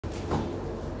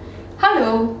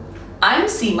Hello, I'm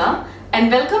Seema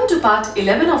and welcome to part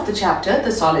 11 of the chapter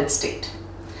The Solid State.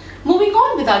 Moving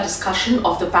on with our discussion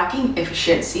of the packing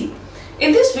efficiency,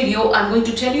 in this video I'm going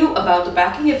to tell you about the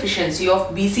packing efficiency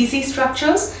of BCC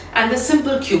structures and the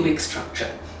simple cubic structure,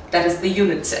 that is the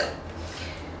unit cell.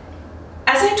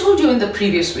 As I told you in the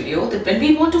previous video that when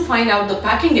we want to find out the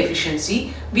packing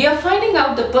efficiency, we are finding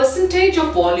out the percentage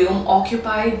of volume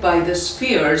occupied by the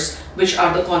spheres which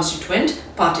are the constituent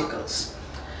particles.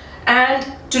 And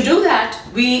to do that,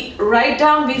 we find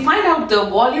out the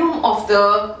volume of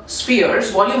the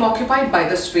spheres, volume occupied by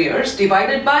the spheres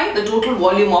divided by the total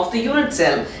volume of the unit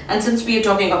cell. And since we are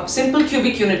talking of simple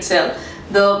cubic unit cell,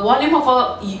 the volume of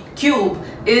a cube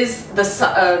is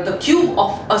the cube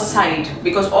of a side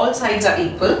because all sides are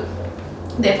equal.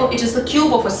 Therefore, it is the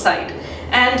cube of a side.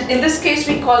 And in this case,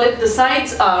 we call it the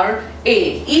sides are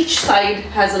A. Each side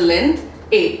has a length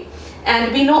A.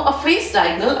 And we know a face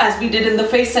diagonal, as we did in the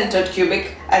face-centered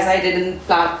cubic, as I did in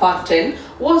part 10,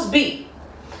 was B.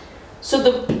 So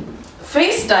the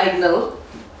face diagonal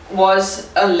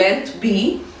was a length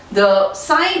B, the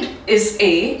side is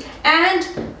A,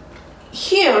 and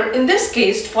here in this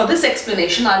case, for this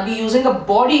explanation, I'll be using a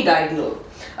body diagonal.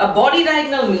 A body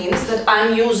diagonal means that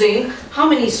I'm using how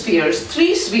many spheres?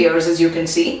 3 spheres, as you can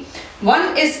see.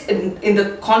 One is in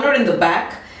the corner in the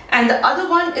back, and the other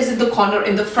one is in the corner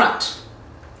in the front.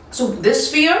 So this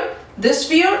sphere,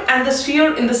 and the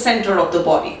sphere in the center of the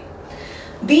body.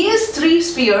 These 3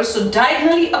 spheres, so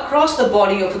diagonally across the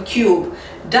body of a cube,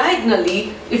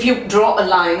 diagonally, if you draw a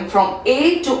line from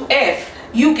A to F,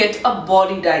 you get a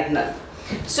body diagonal.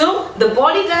 So the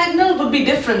body diagonal would be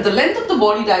different. The length of the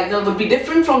body diagonal would be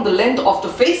different from the length of the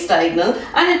face diagonal,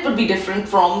 and it would be different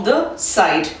from the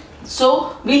side.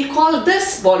 So we'll call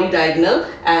this body diagonal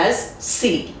as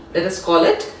C. Let us call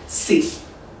it C.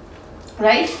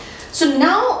 Right? So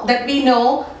now that we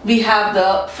know we have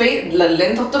the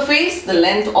length of the face, the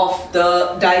length of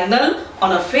the diagonal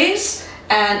on a face,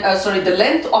 and the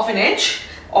length of an edge,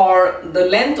 or the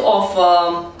length of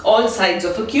all sides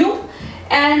of a cube,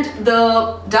 and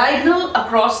the diagonal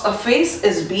across a face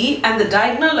is B, and the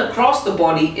diagonal across the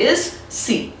body is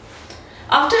C.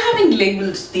 After having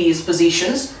labeled these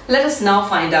positions, let us now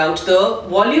find out the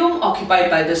volume occupied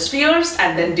by the spheres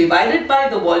and then divided by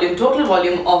the total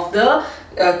volume of the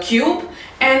cube,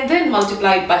 and then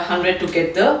multiplied by 100 to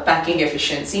get the packing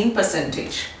efficiency in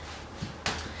percentage.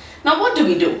 Now what do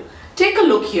we do? Take a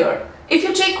look here. If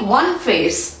you take one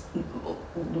face,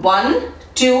 1,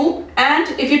 2,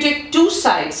 and if you take 2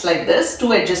 sides like this,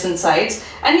 2 adjacent sides,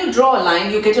 and you draw a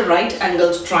line, you get a right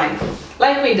angled triangle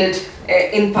like we did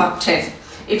in part 10.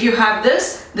 If you have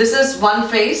this is one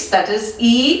face, that is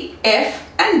E, F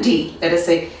and D. Let us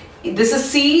say this is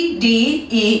C, D,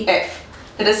 E, F.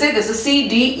 Let us say this is C,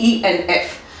 D, E and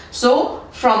F. So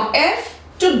from F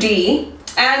to D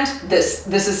and this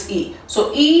is E.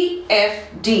 So E, F,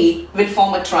 D will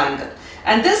form a triangle.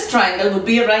 And this triangle would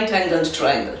be a right angled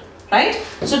triangle. Right?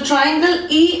 So triangle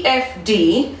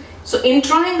EFD. So in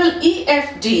triangle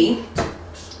EFD,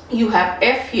 you have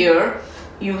F here,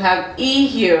 you have E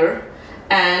here,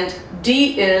 and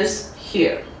D is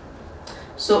here.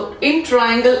 So in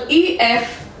triangle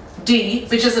EFD,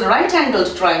 which is a right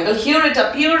angled triangle, here it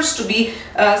appears to be,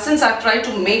 since I've tried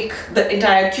to make the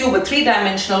entire cube a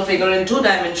 3-dimensional figure in 2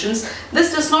 dimensions,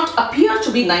 this does not appear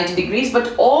to be 90 degrees,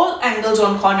 but all angles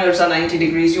on corners are 90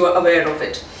 degrees, you are aware of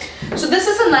it. So this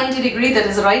is a 90 degree, that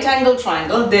is a right angle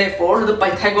triangle, therefore the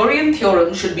Pythagorean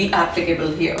theorem should be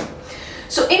applicable here.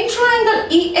 So in triangle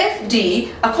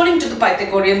EFD, according to the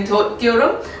Pythagorean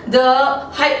theorem,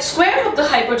 the square of the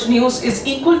hypotenuse is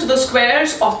equal to the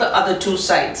squares of the other 2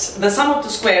 sides, the sum of the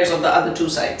squares of the other 2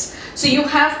 sides. So you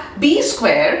have B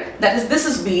square, that is this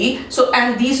is B, so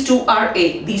and these 2 are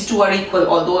A, these 2 are equal,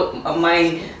 although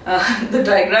the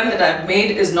diagram that I've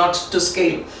made is not to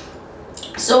scale.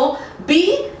 So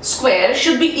B square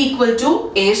should be equal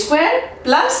to A square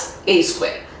plus A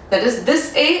square. That is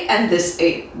this A and this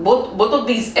A. Both of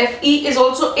these, FE is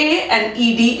also A and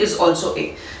ED is also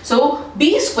A. So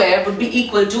B square would be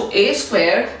equal to A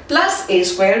square plus A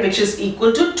square, which is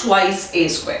equal to twice A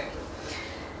square.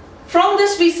 From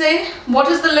this we say, what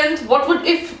is the length? What would,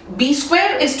 if B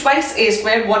square is twice A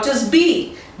square, what is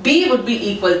B? B would be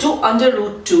equal to under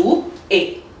root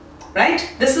 2A. Right?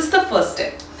 This is the first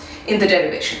step in the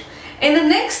derivation. In the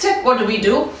next step, what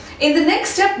do? In the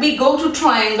next step, we go to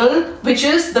triangle, which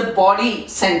is the body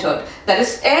centered. That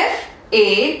is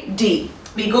FAD.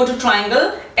 We go to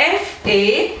triangle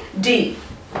FAD.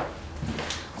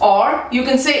 Or you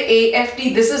can say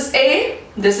AFD. This is A,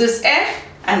 this is F,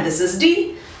 and this is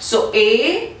D. So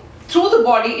A, through the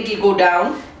body, it will go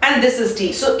down. and this is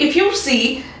D. So if you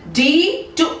see D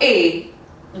to A,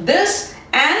 this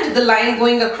and the line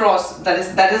going across, that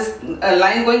is a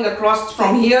line going across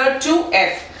from here to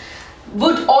F,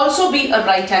 would also be a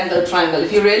right angle triangle.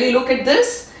 If you really look at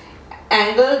this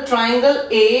angle triangle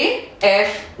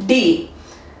AFD,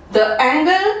 the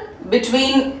angle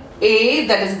between A,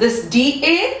 that is this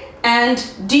DA, and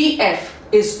DF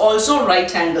is also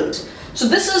right angled. So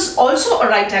this is also a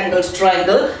right angled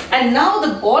triangle, and now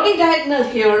the body diagonal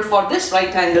here for this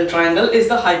right angle triangle is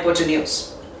the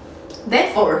hypotenuse.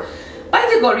 Therefore,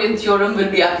 Pythagorean theorem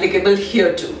will be applicable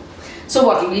here too. So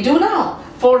what will we do now?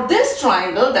 For this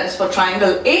triangle, that is for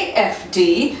triangle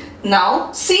AFD,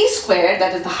 now C square,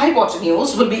 that is the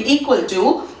hypotenuse, will be equal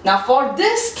to, now for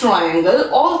this triangle,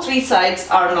 all three sides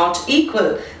are not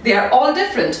equal. They are all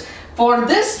different. For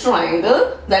this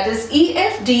triangle, that is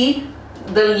EFD,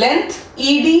 the length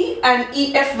ED and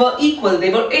EF were equal,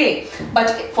 they were A. But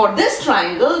for this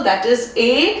triangle, that is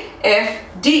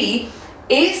AFD,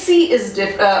 AC is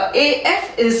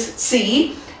AF is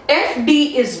C,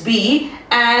 FD is B,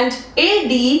 and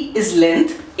AD is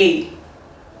length A.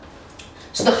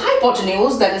 So the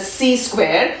hypotenuse, that is C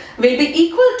square, will be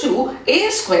equal to A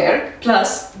square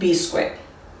plus B square.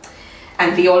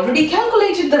 And we already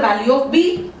calculated the value of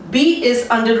B. B is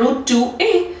under root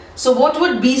 2A. So what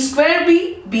would B square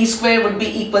be? B square would be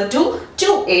equal to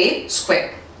 2A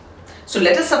square. So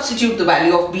let us substitute the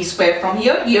value of B square from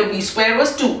here. Here B square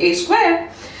was 2A square.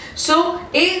 So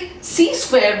AC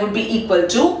square would be equal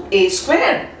to A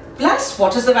square plus,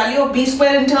 what is the value of B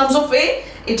square in terms of A?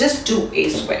 It is 2A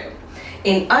square.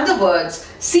 In other words,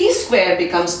 C square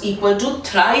becomes equal to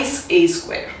thrice A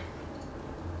square.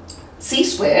 C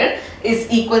square is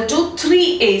equal to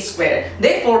 3A square.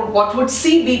 Therefore, what would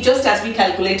C be, just as we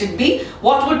calculated B?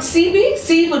 What would C be?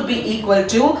 C would be equal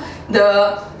to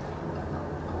the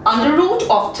under root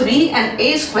of 3 and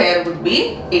A square would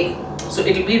be A. So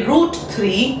it will be root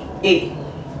 3A.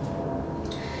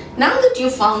 Now that you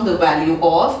found the value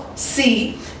of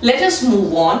C, let us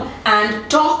move on and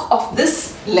talk of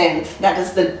this length, that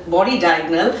is the body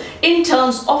diagonal, in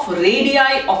terms of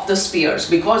radii of the spheres,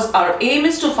 because our aim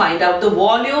is to find out the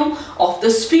volume of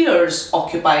the spheres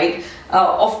occupied,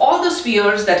 of all the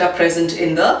spheres that are present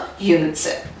in the unit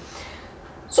cell.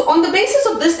 So on the basis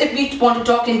of this, if we want to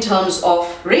talk in terms of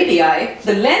radii,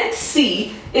 the length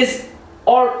C is,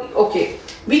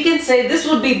 we can say this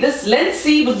length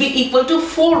C would be equal to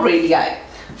 4 radii.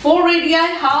 4 radii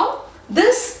how?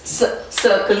 This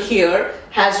circle here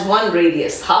has one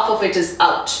radius, half of it is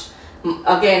out.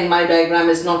 Again, my diagram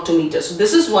is not 2 meters. So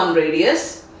this is one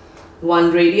radius,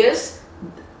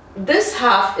 this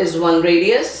half is one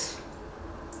radius,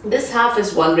 this half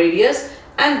is one radius,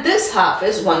 and this half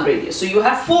is one radius. So you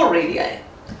have 4 radii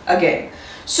again.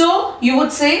 So you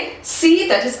would say C,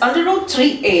 that is under root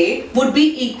 3A, would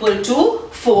be equal to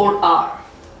 4R,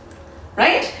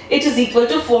 right? It is equal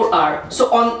to 4R.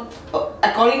 So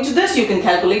according to this, you can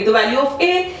calculate the value of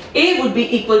A. A would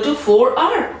be equal to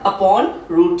 4R upon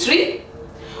root 3.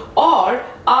 Or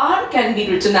R can be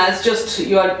written as, just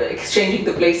you are exchanging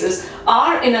the places.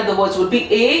 R, in other words, would be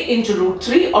A into root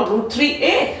 3 or root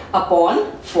 3A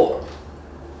upon 4.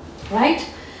 Right?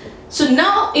 So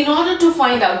now, in order to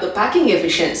find out the packing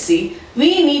efficiency,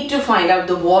 we need to find out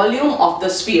the volume of the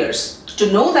spheres.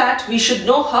 To know that, we should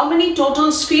know how many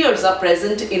total spheres are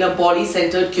present in a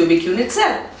body-centered cubic unit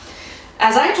cell.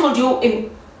 As I told you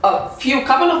in a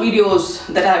couple of videos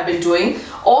that I have been doing,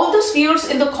 all the spheres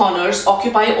in the corners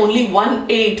occupy only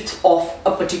 1/8 of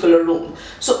a particular room.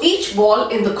 So each wall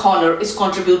in the corner is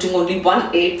contributing only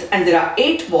 1/8, and there are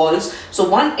 8 walls. So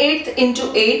 1/8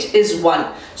 into 8 is 1.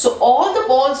 So all the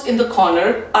walls in the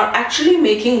corner are actually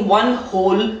making one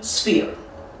whole sphere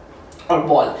or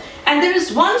wall. And there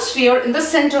is one sphere in the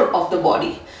center of the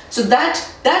body. So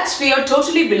that sphere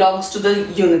totally belongs to the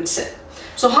unit cell.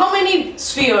 So how many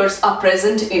spheres are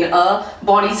present in a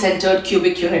body-centered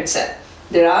cubic unit cell?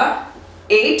 There are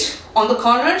 8 on the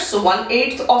corners, so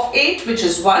 1/8 of 8, which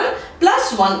is 1,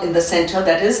 plus 1 in the center.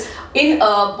 That is, in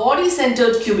a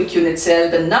body-centered cubic unit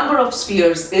cell, the number of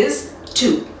spheres is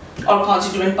 2, or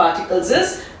constituent particles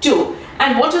is 2.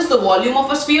 And what is the volume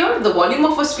of a sphere? The volume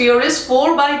of a sphere is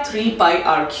 4 by 3 pi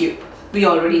r cube. We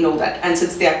already know that. And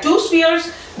since there are 2 spheres,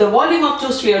 the volume of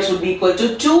 2 spheres would be equal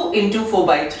to 2 into 4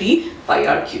 by 3 pi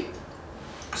r cube.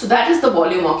 So that is the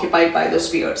volume occupied by the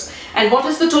spheres. And what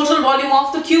is the total volume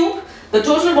of the cube? The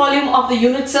total volume of the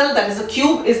unit cell, that is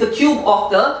the cube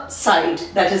of the side.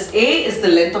 That is, A is the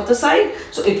length of the side.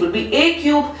 So it will be A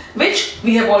cube, which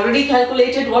we have already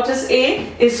calculated. What is A?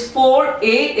 Is 4.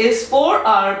 A is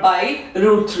 4R by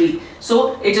root 3.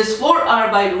 So it is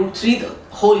 4R by root 3.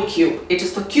 whole cube. It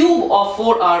is the cube of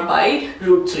 4r by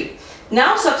root 3.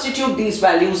 Now substitute these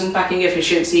values in packing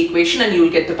efficiency equation and you will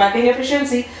get the packing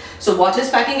efficiency. So what is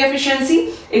packing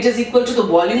efficiency? It is equal to the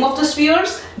volume of the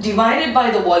spheres divided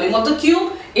by the volume of the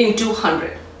cube into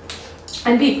 100.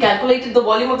 And we've calculated the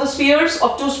volume of the spheres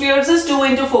of two spheres is 2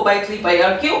 into 4 by 3 pi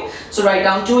r cube. So write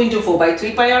down 2 into 4 by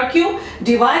 3 pi r cube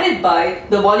divided by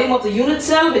the volume of the unit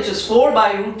cell, which is 4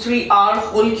 by root 3 r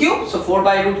whole cube. So 4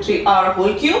 by root 3 r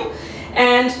whole cube,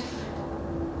 and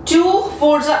 2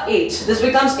 4s are 8. This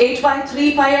becomes 8 by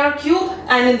 3 pi r cube,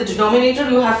 and in the denominator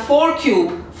you have 4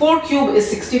 cube. 4 cube is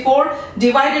 64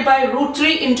 divided by root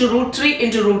 3 into root 3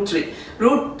 into root 3.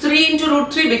 Root 3 into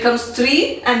root 3 becomes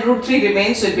 3 and root 3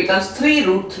 remains, so it becomes 3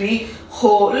 root 3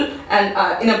 whole,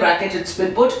 and in a bracket it's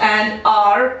been put, and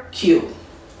r cube.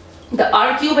 The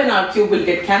r cube and r cube will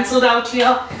get cancelled out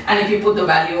here, and if you put the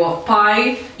value of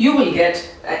pi, you will get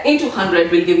into 100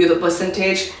 will give you the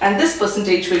percentage, and this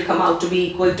percentage will come out to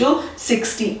be equal to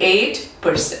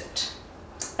 68%.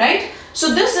 Right?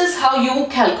 So this is how you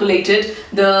calculated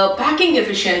the packing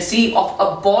efficiency of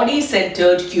a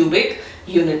body-centered cubic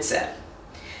unit cell.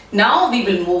 Now we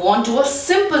will move on to a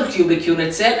simple cubic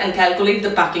unit cell and calculate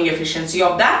the packing efficiency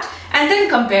of that, and then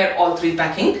compare all three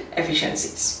packing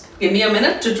efficiencies. Give me a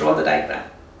minute to draw the diagram.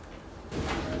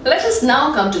 Let us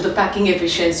now come to the packing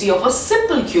efficiency of a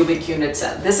simple cubic unit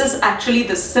cell. This is actually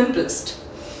the simplest.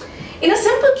 In a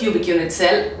simple cubic unit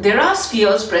cell, there are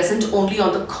spheres present only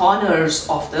on the corners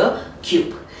of the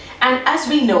cube. And as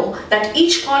we know that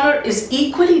each corner is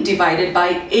equally divided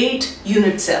by 8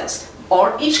 unit cells,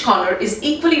 or each corner is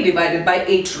equally divided by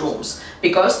 8 rooms,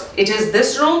 because it is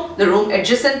this room, the room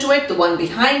adjacent to it, the one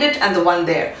behind it, and the one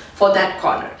there for that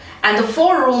corner. And the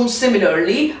 4 rooms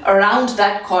similarly around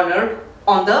that corner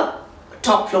on the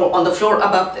top floor, on the floor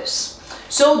above this.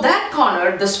 So that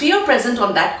corner, the sphere present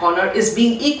on that corner is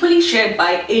being equally shared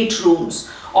by 8 rooms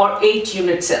or 8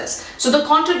 unit cells. So the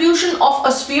contribution of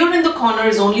a sphere in the corner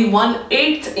is only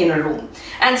 1/8 in a room.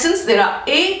 And since there are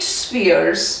 8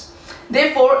 spheres,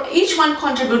 therefore each one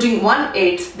contributing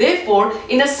 1/8, therefore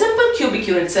in a simple cubic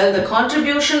unit cell the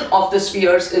contribution of the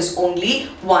spheres is only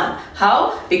 1.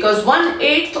 How? Because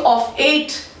 1/8 of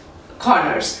 8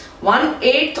 corners,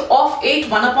 1/8 of 8,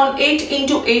 1 upon 8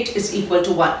 into 8 is equal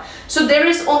to 1. So there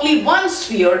is only one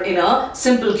sphere in a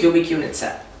simple cubic unit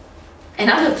cell.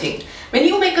 Another thing, when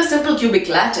you make a simple cubic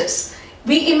lattice,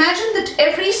 we imagine that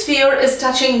every sphere is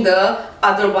touching the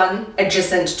other one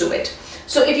adjacent to it.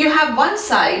 So if you have one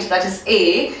side, that is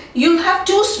A, you'll have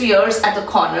 2 spheres at the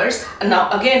corners. And now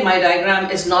again, my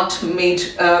diagram is not made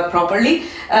properly.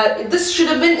 This should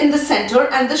have been in the center,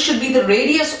 and this should be the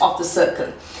radius of the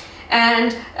circle.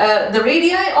 And the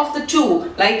radii of the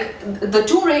two, like the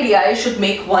 2 radii should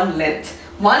make one length.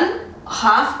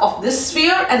 1/2 of this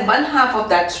sphere and 1/2 of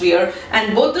that sphere,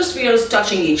 and both the spheres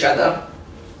touching each other.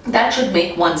 That should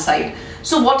make one side.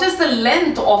 So what is the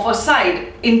length of a side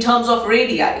in terms of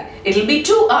radii? It will be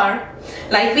 2r.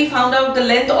 Like we found out the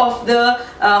length of the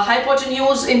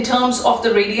hypotenuse in terms of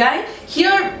the radii.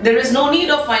 Here there is no need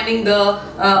of finding the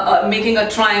making a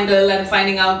triangle and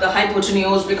finding out the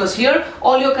hypotenuse, because here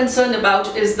all you're concerned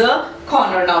about is the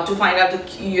corner now to find out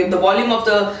the volume of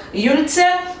the unit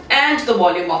cell and the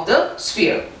volume of the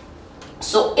sphere.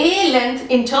 So A length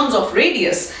in terms of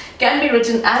radius can be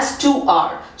written as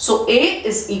 2r. So A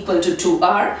is equal to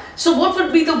 2r. So what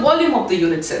would be the volume of the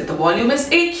unit cell? The volume is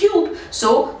A cube. So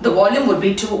the volume would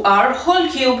be 2r whole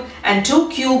cube, and 2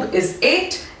 cube is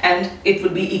 8, and it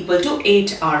would be equal to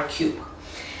 8r cube.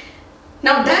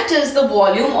 Now that is the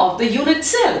volume of the unit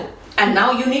cell. And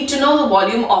now you need to know the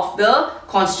volume of the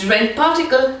constituent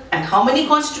particle. And how many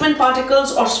constituent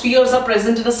particles or spheres are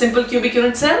present in a simple cubic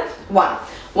unit cell? 1.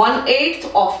 1/8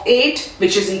 of 8,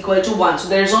 which is equal to 1. So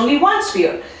there is only one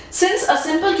sphere. Since a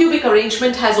simple cubic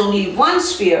arrangement has only one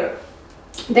sphere,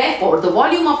 therefore the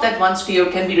volume of that one sphere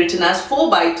can be written as 4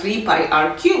 by 3 pi r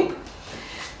cube.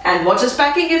 And what is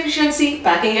packing efficiency?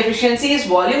 Packing efficiency is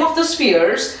volume of the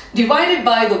spheres divided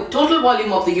by the total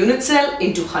volume of the unit cell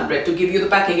into 100 to give you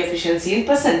the packing efficiency in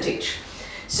percentage.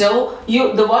 So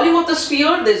the volume of the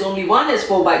sphere, there's only one, is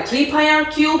 4 by 3 pi r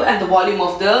cube, and the volume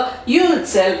of the unit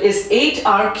cell is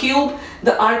 8r cube.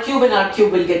 The r cube and r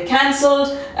cube will get cancelled,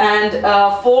 and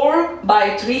 4 by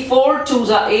 3, 4,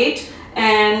 2s are 8,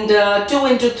 and 2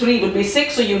 into 3 will be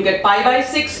 6, so you'll get pi by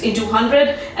 6 into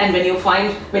 100, and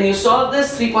when you solve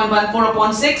this, 3.14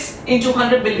 upon 6 into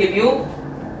 100 will give you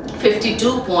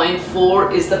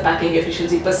 52.4 is the packing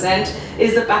efficiency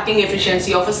is the packing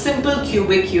efficiency of a simple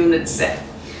cubic unit cell.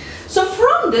 So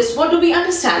from this, what do we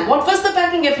understand? What was the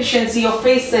packing efficiency of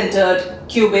face-centered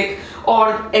cubic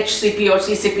or HCP or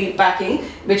CCP packing,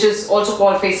 which is also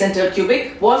called face-centered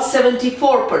cubic, was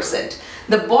 74%.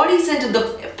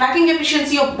 The packing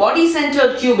efficiency of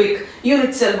body-centered cubic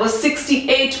unit cell was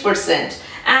 68%.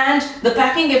 And the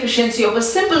packing efficiency of a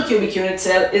simple cubic unit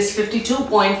cell is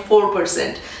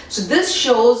 52.4%. So this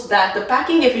shows that the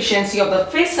packing efficiency of the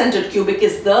face-centered cubic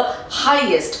is the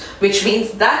highest, which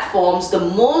means that forms the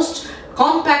most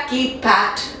compactly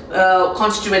packed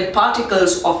constituent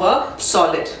particles of a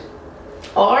solid.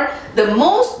 Or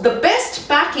the best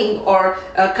packing or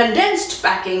condensed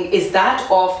packing is that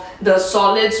of the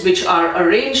solids which are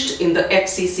arranged in the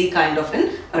FCC kind of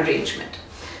an arrangement.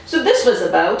 So this was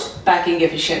about packing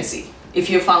efficiency. If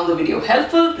you found the video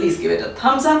helpful, please give it a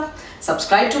thumbs up,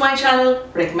 subscribe to my channel,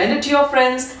 recommend it to your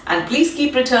friends, and please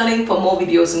keep returning for more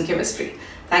videos in chemistry.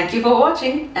 Thank you for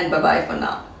watching, and bye-bye for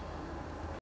now.